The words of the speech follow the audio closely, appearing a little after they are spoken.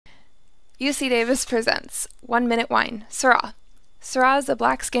UC Davis presents 1 Minute Wine, Syrah. Syrah is a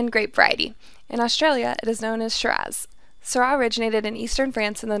black-skinned grape variety. In Australia, it is known as Shiraz. Syrah originated in eastern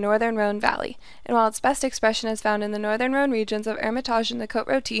France in the northern Rhone Valley, and while its best expression is found in the northern Rhone regions of Hermitage and the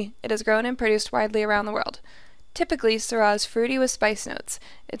Côte-Rôtie, it is grown and produced widely around the world. Typically, Syrah is fruity with spice notes.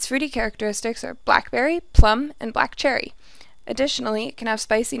 Its fruity characteristics are blackberry, plum, and black cherry. Additionally, it can have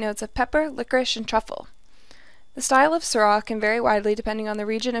spicy notes of pepper, licorice, and truffle. The style of Syrah can vary widely depending on the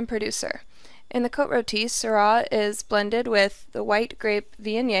region and producer. In the Côte-Rôtie, Syrah is blended with the white grape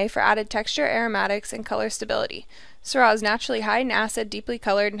Viognier for added texture, aromatics, and color stability. Syrah is naturally high in acid, deeply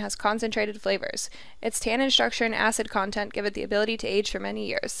colored, and has concentrated flavors. Its tannin structure and acid content give it the ability to age for many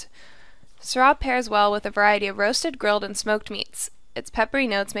years. Syrah pairs well with a variety of roasted, grilled, and smoked meats. Its peppery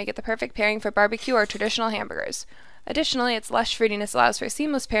notes make it the perfect pairing for barbecue or traditional hamburgers. Additionally, its lush fruitiness allows for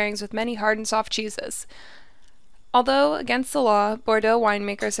seamless pairings with many hard and soft cheeses. Although against the law, Bordeaux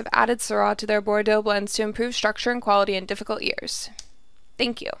winemakers have added Syrah to their Bordeaux blends to improve structure and quality in difficult years.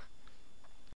 Thank you.